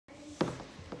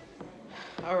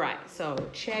All right, so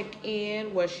check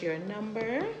in. What's your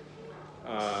number?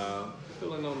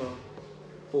 Feeling on the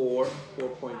 4.5.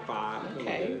 Feeling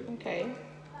Okay, good. okay.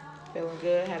 Feeling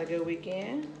good? Had a good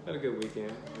weekend? Had a good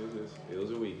weekend. It was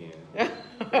a weekend.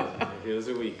 It was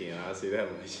a weekend. I'll say that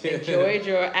much. Enjoyed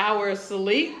your hour of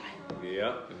sleep?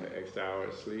 Yep, extra hour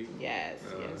of sleep. Yes,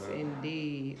 yes,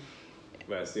 indeed.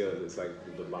 But still, it's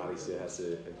like the body still has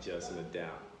to adjust and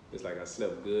adapt. It's like I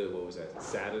slept good, what was that,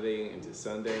 Saturday into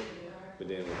Sunday? But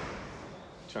then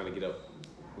trying to get up,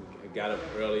 I got up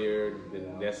earlier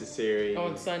than necessary.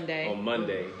 On Sunday. On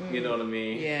Monday, you know what I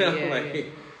mean? Yeah, like,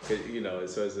 yeah. You know,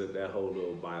 so it's that whole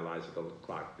little biological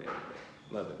clock thing.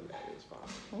 But other than that, it's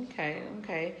fine.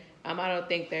 Okay. I don't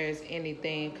think there's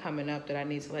anything coming up that I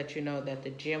need to let you know that the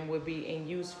gym would be in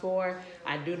use for.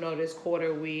 I do know this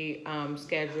quarter we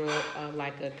schedule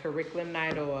like a curriculum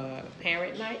night or a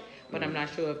parent night, but I'm not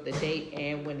sure of the date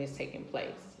and when it's taking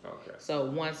place. Okay. So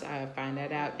once I find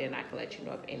that out, then I can let you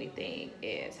know if anything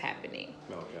is happening.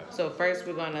 Okay. So first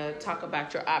we're going to talk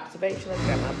about your observation. Let's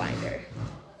grab my binder.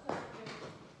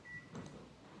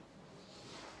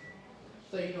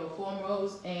 So,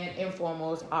 formals and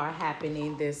informals are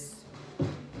happening this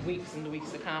weeks and the weeks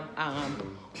to come.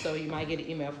 So you might get an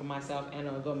email from myself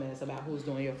and Gomez about who's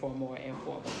doing your formal or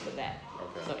informal for that.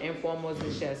 Okay. So informals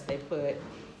is just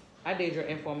I did your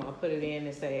informal, I put it in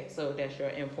and say, so that's your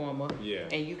informal. Yeah.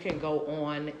 And you can go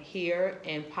on here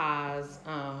and pause.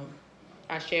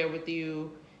 I share with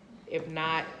you. If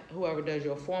not, whoever does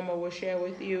your formal will share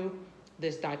with you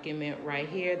this document right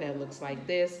here that looks like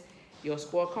this, your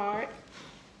scorecard.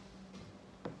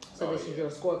 So this is your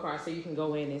scorecard, so you can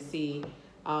go in and see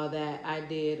all that I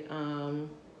did. I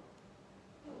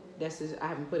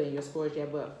haven't put in your scores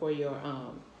yet, but for your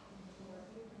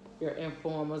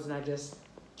informals, and I just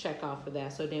check off of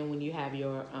that. So then when you have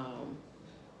your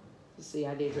see,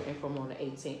 I did your informal on the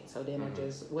 18th. So then I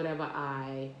just whatever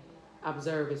I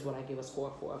observe is what I give a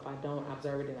score for. If I don't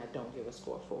observe it, then I don't give a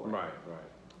score for it. Right.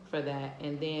 For that,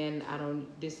 and then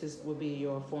will be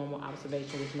your formal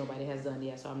observation, which nobody has done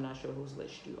yet, so I'm not sure whose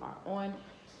list you are on,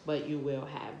 but you will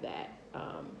have that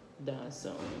done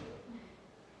soon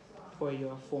for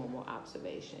your formal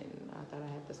observation. I thought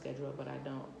I had to schedule it, but I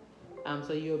don't.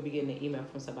 So you'll be getting an email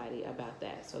from somebody about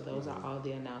that. So those are all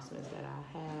the announcements that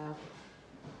I have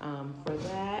for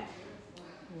that.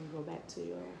 Let me go back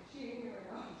to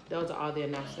those are all the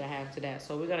announcements I have to that.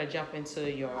 So we're gonna jump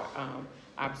into your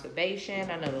observation.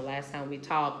 I know the last time we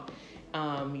talked,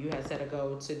 you had set a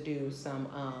goal to do some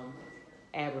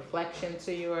add reflection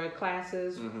to your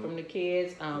classes from the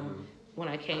kids. When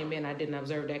I came in, I didn't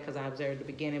observe that because I observed the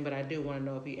beginning, but I do want to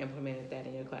know if you implemented that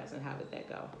in your class and how did that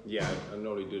go? Yeah, I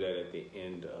normally do that at the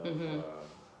end of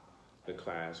the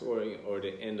class or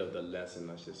the end of the lesson,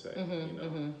 I should say.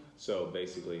 So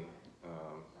basically,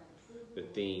 the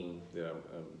theme that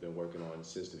I've been working on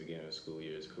since the beginning of the school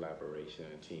year is collaboration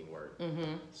and teamwork.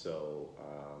 So,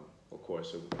 of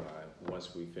course,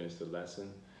 once we finish the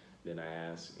lesson, then I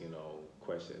ask,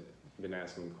 questions. Been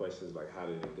asking questions like, how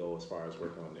did it go as far as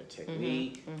working on their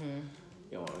technique,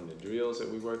 on the drills that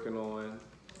we're working on,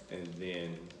 and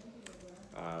then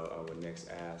I would next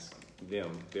ask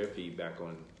them their feedback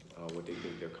on what they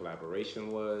think their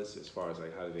collaboration was, as far as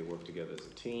like how do they work together as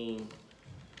a team.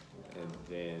 And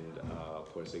then, of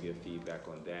course, they give feedback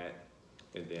on that.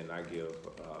 And then I give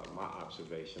my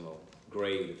observational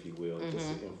grade, if you will, just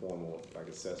an informal like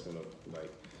assessment of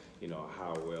like,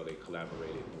 how well they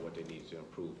collaborated and what they need to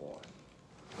improve on.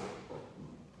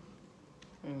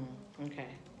 Okay.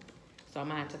 So I'm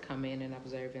gonna have to come in and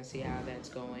observe and see how that's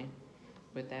going.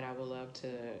 With that, I would love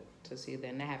to see that.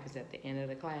 And that happens at the end of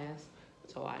the class.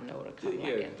 So I know to come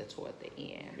toward the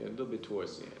end. Yeah, a little bit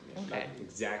towards the end. Okay. Not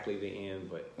exactly the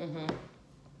end, but.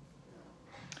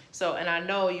 So, and I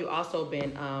know you also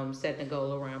been setting a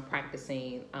goal around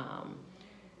practicing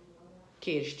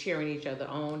kids cheering each other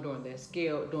on during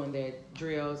their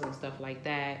drills and stuff like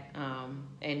that.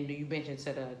 And you mentioned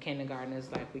to the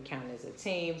kindergartners, like we count as a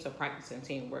team, so practicing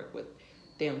teamwork with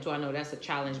them too. I know that's a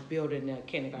challenge, building the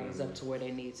kindergartners up to where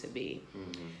they need to be.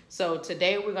 So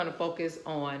today we're going to focus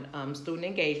on student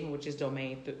engagement, which is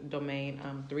domain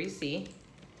 3C.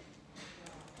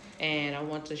 And I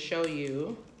want to show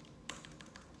you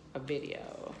a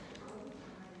video.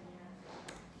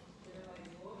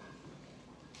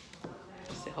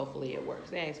 So hopefully it works.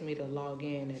 They asked me to log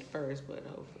in at first, but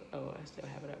hopefully, I still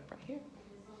have it up right here.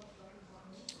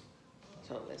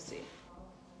 So let's see.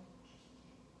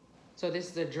 So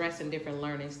this is addressing different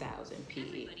learning styles in PE.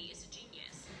 Everybody is a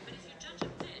genius, but if you judge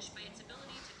a fish by its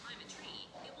ability to climb a tree,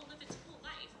 it will live its whole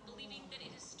life believing that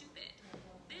it is stupid.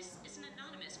 This is an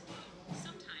anonymous quote,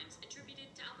 sometimes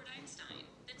attributed to Albert Einstein,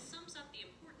 that sums up the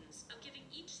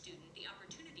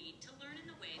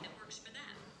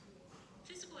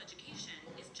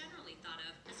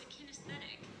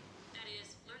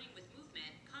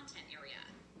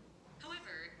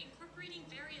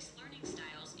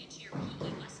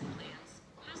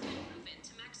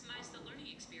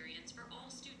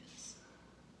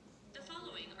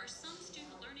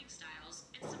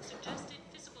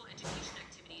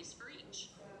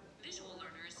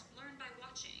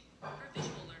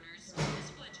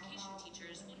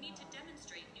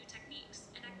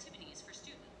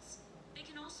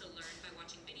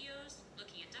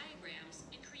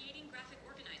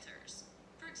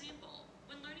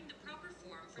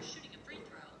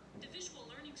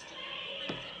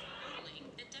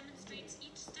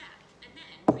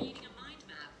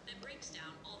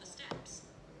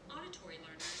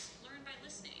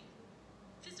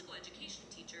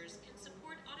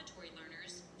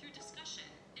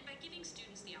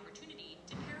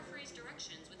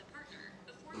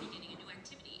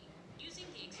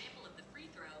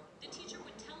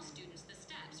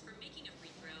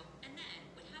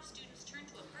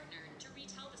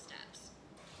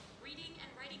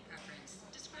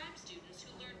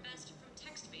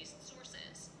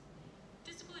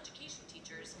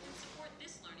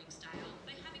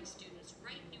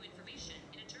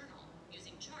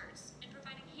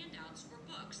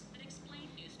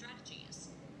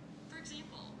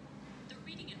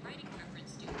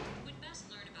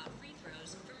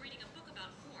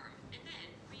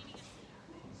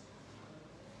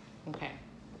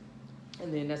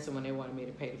And then that's when they wanted me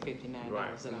to pay the $59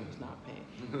 Right. that I was not paying.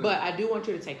 But I do want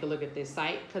you to take a look at this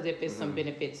site, because if it's some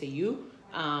benefit to you,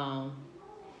 I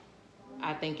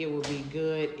think it would be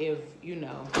good if, you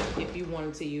know, if you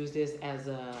wanted to use this as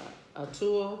a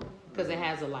tool, because it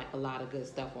has a lot of good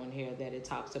stuff on here that it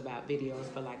talks about videos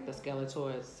for like the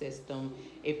Skeletor system,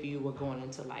 if you were going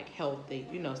into like healthy,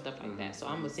 you know, stuff like that. So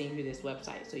I'm gonna send you this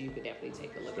website so you could definitely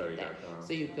take a look at that. Study.com.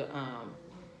 So you could,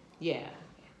 yeah,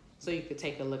 so you could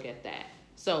take a look at that.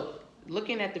 So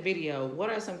looking at the video,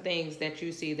 what are some things that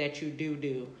you see that you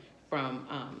do from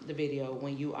the video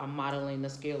when you are modeling the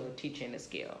skill or teaching the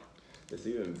skill? It's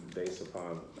even based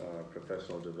upon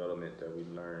professional development that we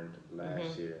learned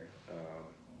last year.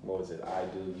 What was it? I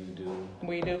do, you do.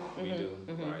 We do. We do.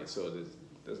 Right. So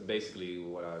that's basically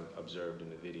what I observed in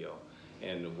the video,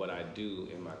 and what I do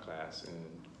in my class. And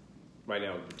right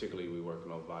now, particularly, we're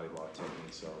working on volleyball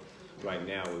technique. So right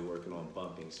now, we're working on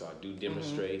bumping. So I do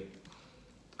demonstrate.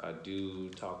 I do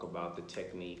talk about the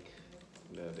technique,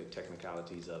 the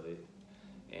technicalities of it,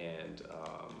 and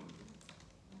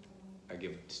I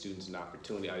give students an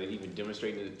opportunity. I even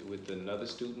demonstrate it with another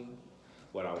student,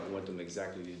 what I want them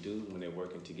exactly to do when they're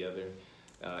working together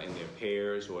in their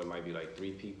pairs, or it might be like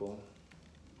 3 people.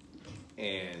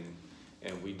 And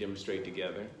we demonstrate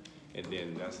together, and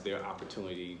then that's their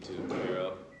opportunity to pair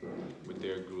up with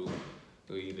their group.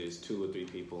 Either it's 2 or 3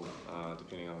 people,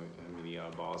 depending on how many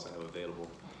balls I have available.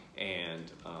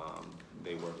 And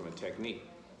they work on a technique.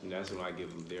 And that's when I give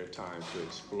them their time to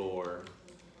explore,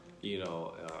 you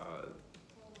know,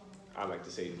 I like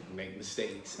to say make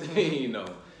mistakes, you know,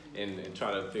 and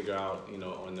try to figure out, you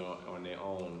know, on their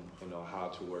own, you know, how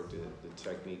to work the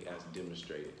technique as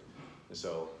demonstrated. And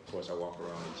so, of course, I walk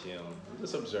around the gym,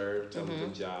 just observe, tell them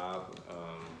good job.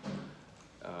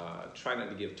 Try not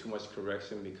to give too much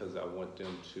correction, because I want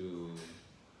them to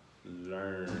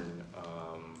learn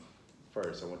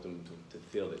first. I want them to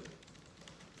feel it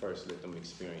first, let them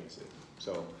experience it.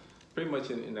 So pretty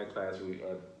much in that class,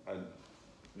 I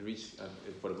reach,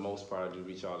 for the most part, I do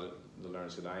reach out to the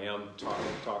learners, because I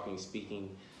am speaking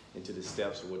into the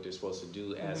steps of what they're supposed to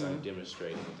do as I'm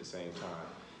demonstrating at the same time.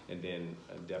 And then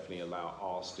definitely allow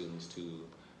all students to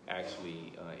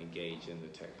actually engage in the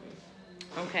technique.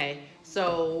 Okay,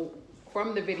 so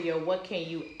from the video, what can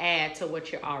you add to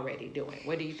what you're already doing?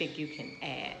 What do you think you can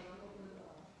add?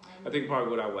 I think probably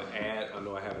what I would add, I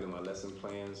know I have it in my lesson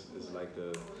plans, is like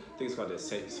I think it's called the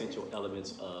essential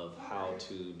elements of how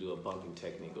to do a bumping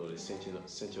technique, or the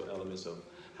essential elements of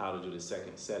how to do the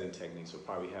second setting technique. So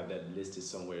probably have that listed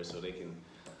somewhere so they can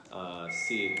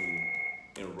see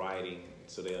it in writing,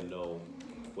 so they'll know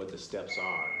what the steps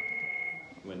are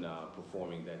when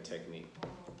performing that technique.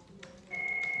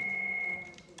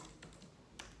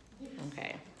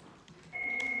 Okay.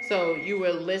 So you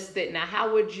will list it. Now,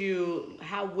 how would you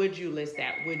list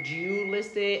that? Would you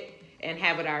list it and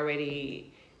have it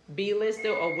already be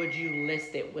listed, or would you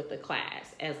list it with the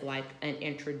class as like an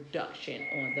introduction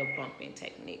on the bumping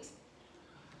techniques?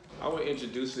 I would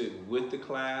introduce it with the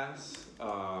class,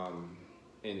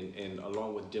 and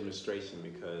along with demonstration,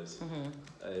 because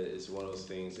it's one of those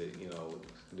things that, you know,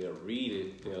 they'll read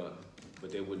it,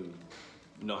 but they wouldn't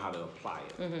know how to apply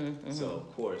it. So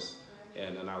of course,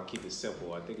 and I'll keep it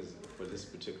simple. I think it's, for this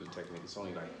particular technique, it's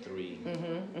only like 3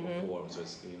 or 4. So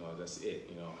it's, you know, that's it.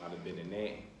 You know, how to bend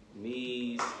the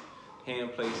knees,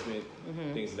 hand placement,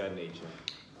 things of that nature.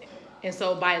 And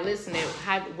so by listening,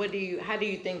 how do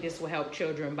you think this will help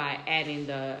children by adding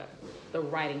the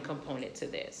writing component to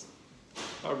this?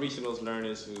 Reaching those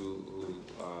learners who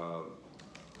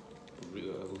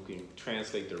can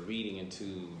translate the reading into,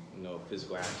 you know,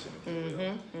 physical action, if you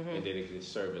will, and then it can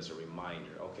serve as a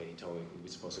reminder. Okay, he told me we're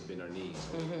supposed to bend our knees.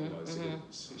 So, you know,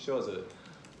 it shows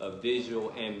a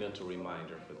visual and mental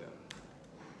reminder for them.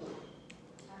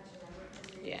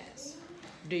 Yes.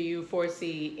 Do you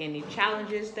foresee any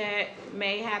challenges that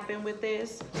may happen with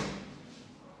this?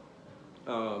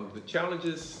 The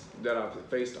challenges that I've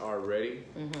faced already,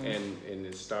 and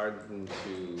it's starting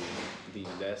to be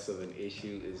less of an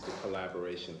issue, is the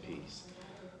collaboration piece.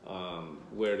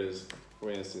 Where there's,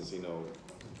 for instance, you know,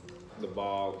 the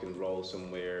ball can roll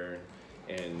somewhere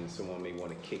and someone may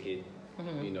want to kick it,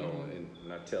 you know, and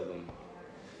I tell them,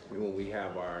 when we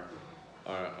have our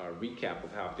recap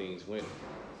of how things went,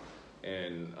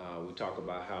 and we talk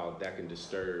about how that can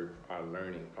disturb our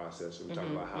learning process. We talk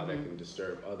about how that can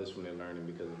disturb others from their learning,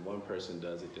 because if one person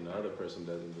does it, then the other person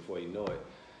does it. Before you know it,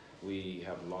 we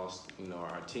have lost, you know,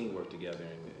 our teamwork together,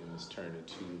 and it's turned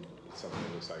into something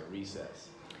that looks like recess.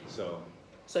 So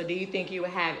do you think you would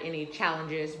have any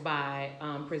challenges by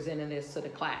presenting this to the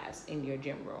class in your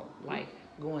gym room? Like,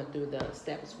 going through the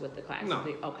steps with the class? No,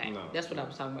 Okay, no, that's what I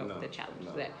was talking about no, with the challenge.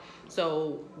 no. That.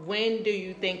 So when do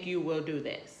you think you will do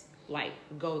this? Like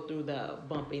go through the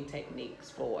bumping techniques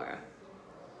for.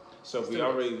 So we Students.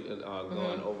 already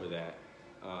gone over that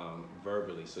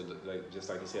verbally. So just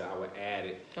like you said, I would add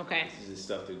it. Okay. This is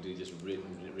stuff to do just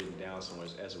written down somewhere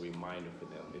as a reminder for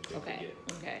them if they forget.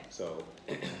 Okay. So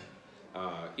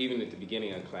even at the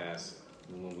beginning of class,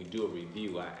 when we do a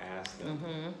review, I ask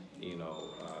them, you know,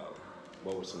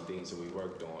 what were some things that we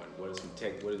worked on? What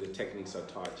are the techniques I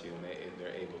taught you? And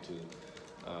they're able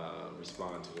to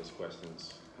respond to those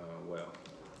questions well.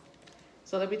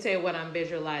 So let me tell you what I'm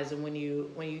visualizing when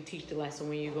you teach the lesson,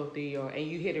 when you go through and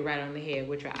you hit it right on the head,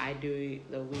 which I do,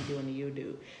 the we do, and the you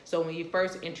do. So when you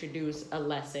first introduce a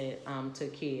lesson to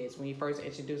kids, when you first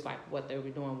introduce like what they were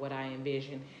doing, what I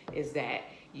envision is that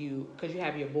because you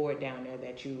have your board down there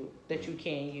that you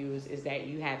can use, is that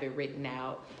you have it written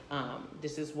out.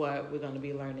 This is what we're going to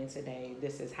be learning today.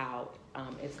 This is how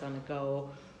it's going to go.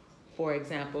 For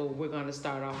example, we're going to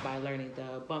start off by learning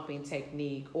the bumping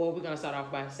technique, or we're going to start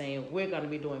off by saying we're going to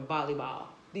be doing volleyball.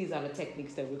 These are the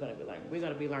techniques that we're going to be learning. We're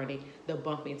going to be learning the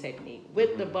bumping technique.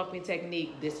 With the bumping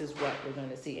technique, this is what we're going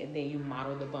to see. And then you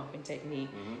model the bumping technique,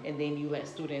 and then you let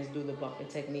students do the bumping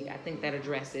technique. I think that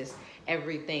addresses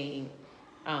everything,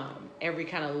 every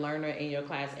kind of learner in your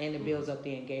class, and it builds up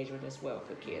the engagement as well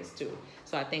for kids too.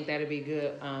 So I think that'd be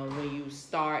good when you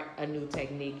start a new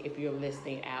technique, if you're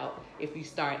listing out, if you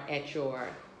start at your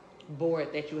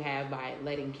board that you have by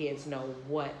letting kids know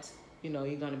what you're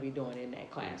going to be doing in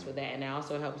that class for that. And that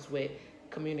also helps with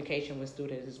communication with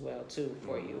students as well too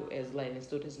for you, as letting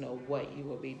students know what you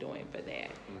will be doing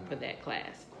for that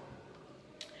class.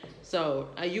 So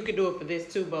you can do it for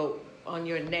this too, but on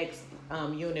your next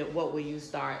unit, what will you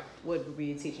start? What will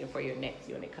you be teaching for your next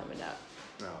unit coming up?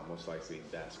 Most likely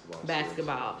basketball.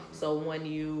 Basketball. So when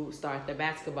you start the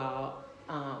basketball,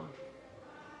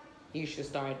 you should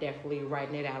start definitely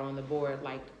writing it out on the board,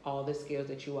 like all the skills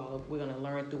that we're going to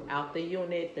learn throughout the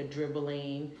unit, the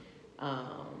dribbling,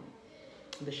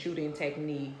 the shooting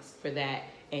techniques for that.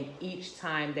 And each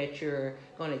time that you're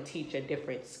going to teach a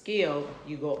different skill,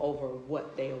 you go over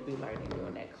what they will be learning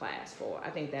during that class for. I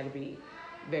think that'll be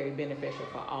very beneficial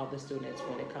for all the students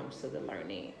when it comes to the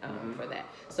learning for that.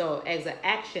 So as an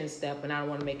action step, and I don't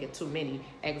want to make it too many,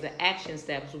 as an action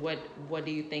steps, what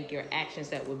do you think your action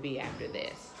step would be after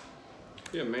this?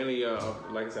 Yeah, mainly,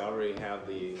 like I said, I already have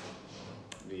the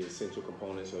essential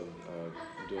components of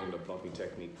doing the bumping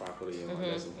technique properly in my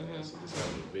lesson plan. So just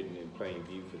having it written in plain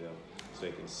view for them so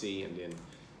they can see, and then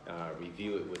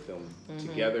review it with them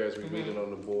together as we read it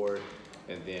on the board,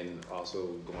 and then also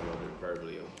going over it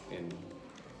verbally and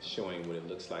showing what it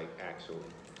looks like actually,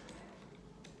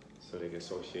 so they can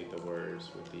associate the words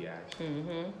with the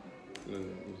action. The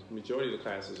majority of the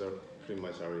classes are pretty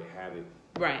much already have it.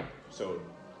 Right. So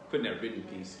putting that written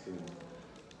piece can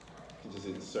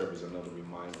just serve as another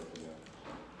reminder for them.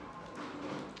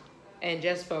 And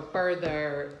just for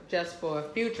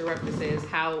future references,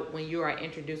 when you are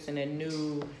introducing a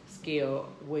new skill,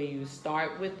 will you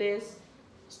start with this?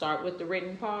 Start with the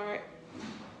written part?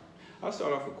 I'll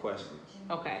start off with questions.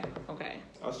 Okay.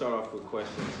 I'll start off with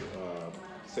questions.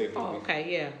 Say for me.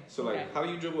 Okay, yeah. So like, how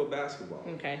do you dribble a basketball?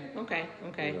 Okay.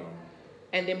 You know?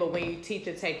 And then, but when you teach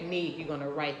a technique, you're going to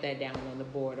write that down on the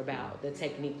board about the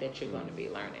technique that you're going to be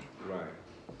learning. Right.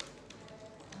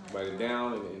 Write it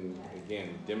down and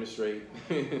again, demonstrate.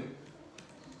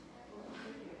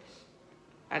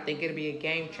 I think it'll be a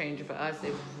game changer for us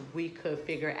if we could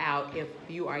figure out if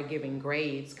you are giving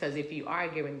grades. Because if you are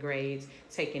giving grades,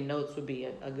 taking notes would be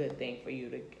a good thing for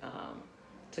you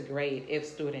to grade if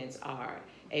students are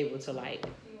able to like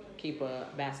keep a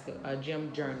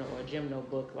gym journal or a gym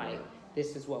notebook, like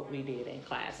this is what we did in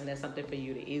class. And that's something for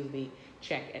you to easily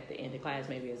check at the end of class,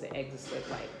 maybe as an exit slip,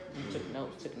 like you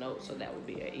took notes, so that would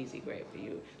be an easy grade for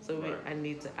you. So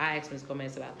Right. I asked Ms.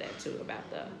 Gomez about that too,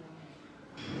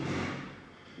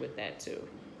 with that too.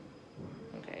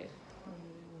 Okay,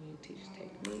 we teach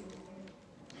technique.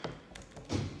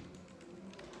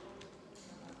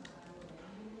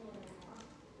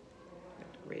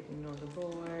 Written on the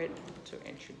board to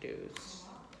introduce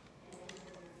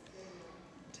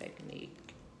technique.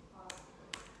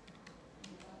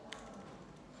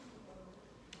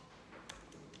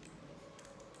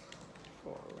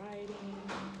 For writing,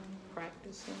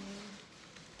 practicing,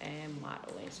 and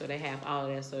modeling. So they have all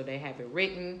of that. So they have it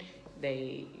written,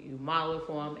 you model it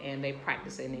for them, and they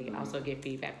practice it, and they also get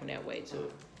feedback from that way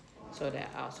too. So that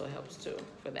also helps too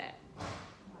for that.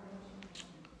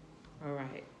 All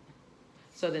right.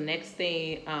 So the next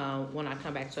thing, when I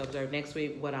come back to observe next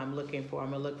week, what I'm looking for,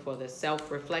 I'm gonna look for the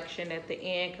self-reflection at the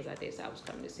end, because I did say I was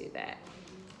coming to see that.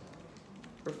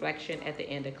 Reflection at the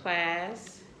end of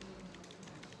class.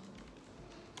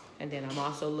 And then I'm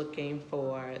also looking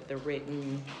for the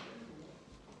written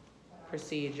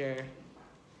procedure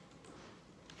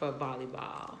for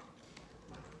volleyball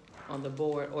on the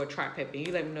board, or chart paper.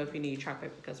 You let me know if you need chart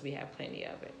paper, because we have plenty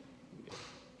of it.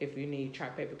 If you need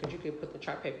chart paper, because you could put the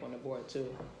chart paper on the board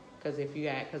too. Because if you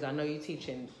add, because I know you're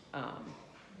teaching, I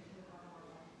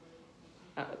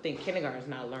think kindergarten's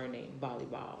not learning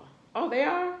volleyball. Oh, they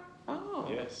are? Oh.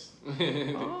 Yes.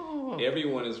 Oh.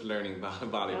 Everyone is learning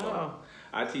volleyball. Oh.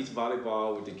 I teach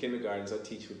volleyball with the kindergartens. I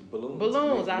teach with balloons.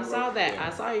 Balloons, I saw that. Yeah. I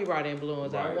saw you brought in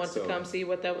balloons. I Right, want to so- come see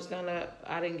what that was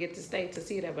I didn't get to stay to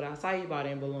see that, but I saw you brought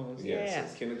in balloons. Yes, Yes.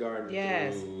 it's kindergarten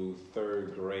Yes. through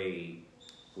 3rd grade.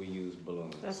 We use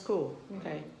balloons. That's cool.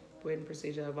 Okay. Written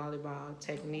procedure of volleyball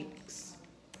techniques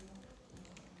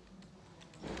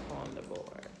on the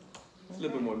board. It's a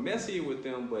little bit more messy with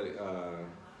them, but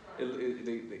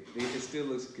it still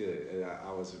looks good. I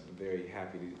was very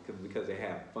happy because they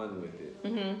have fun with it.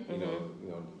 Mm-hmm, You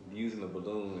know, using the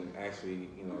balloon and actually,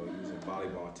 using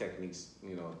volleyball techniques,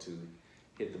 to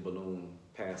hit the balloon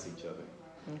past each other.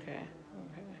 Okay.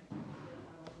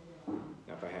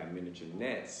 Now, if I had miniature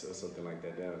nets or something like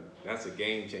that, that's a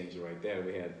game changer right there.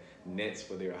 We had nets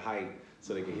for their height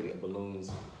so they could hit the balloons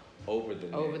over the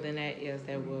net. Over the net, yes,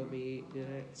 that would be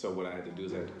good. So what I had to do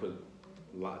is I had to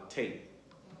put tape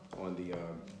on the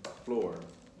floor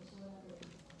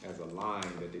as a line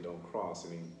that they don't cross,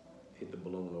 and then hit the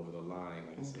balloon over the line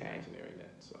like it's an Okay. imaginary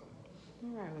net. So All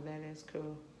right, well, that is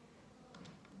cool.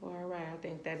 Well, all right, I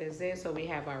think that is it. So we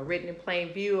have our written in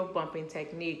plain view of bumping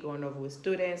technique, going over with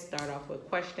students. Start off with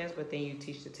questions, but then you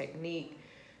teach the technique.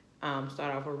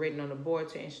 Start off with written on the board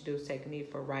to introduce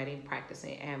technique for writing,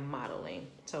 practicing, and modeling.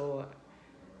 So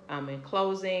in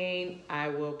closing, I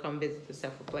will come visit the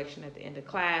self-reflection at the end of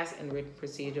class and written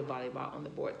procedure volleyball on the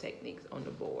board techniques on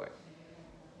the board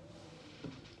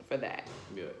for that.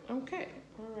 good. Okay,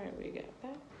 all right, we got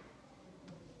that.